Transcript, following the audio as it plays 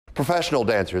Professional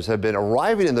dancers have been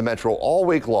arriving in the Metro all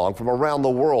week long from around the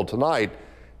world. Tonight,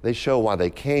 they show why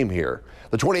they came here.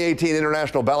 The 2018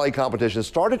 International Ballet Competition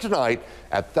started tonight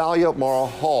at Thalia Mara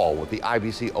Hall with the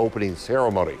IBC opening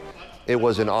ceremony. It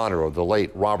was in honor of the late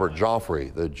Robert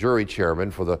Joffrey, the jury chairman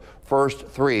for the first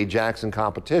 3 Jackson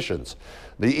competitions.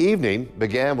 The evening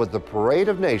began with the Parade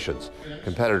of Nations,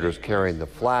 competitors carrying the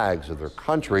flags of their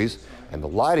countries and the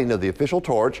lighting of the official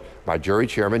torch by jury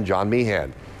chairman John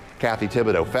Meehan. Kathy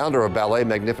Thibodeau, founder of Ballet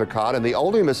Magnificat and the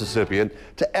only Mississippian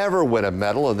to ever win a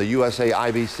medal in the USA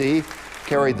IBC,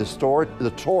 carried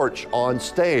the torch on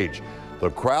stage.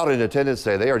 The crowd in attendance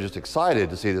say they are just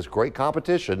excited to see this great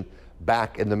competition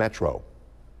back in the Metro.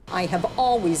 I have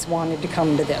always wanted to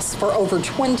come to this. For over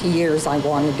 20 years, I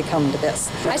wanted to come to this.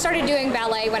 I started doing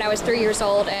ballet when I was 3 years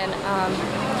old, and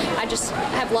I just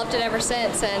have loved it ever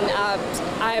since. And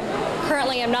I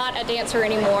currently am not a dancer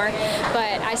anymore,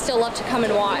 but I still love to come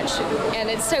and watch. And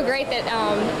it's so great that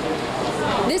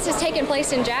this has taken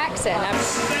place in Jackson.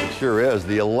 It sure is.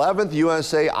 The 11th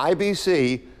USA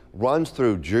IBC runs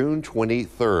through June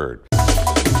 23rd.